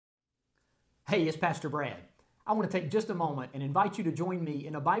Hey, it's Pastor Brad. I want to take just a moment and invite you to join me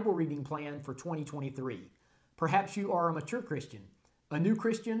in a Bible reading plan for 2023. Perhaps you are a mature Christian, a new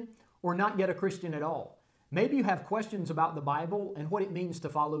Christian, or not yet a Christian at all. Maybe you have questions about the Bible and what it means to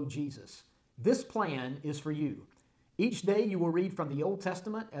follow Jesus. This plan is for you. Each day you will read from the Old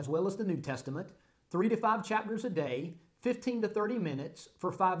Testament as well as the New Testament, 3 to 5 chapters a day, 15 to 30 minutes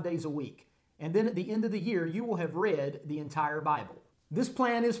for 5 days a week. And then at the end of the year, you will have read the entire Bible. This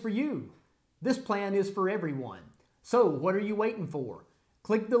plan is for you. This plan is for everyone. So what are you waiting for?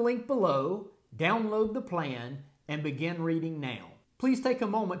 Click the link below, download the plan, and begin reading now. Please take a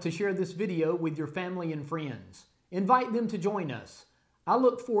moment to share this video with your family and friends. Invite them to join us. I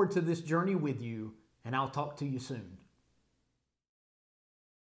look forward to this journey with you, and I'll talk to you soon.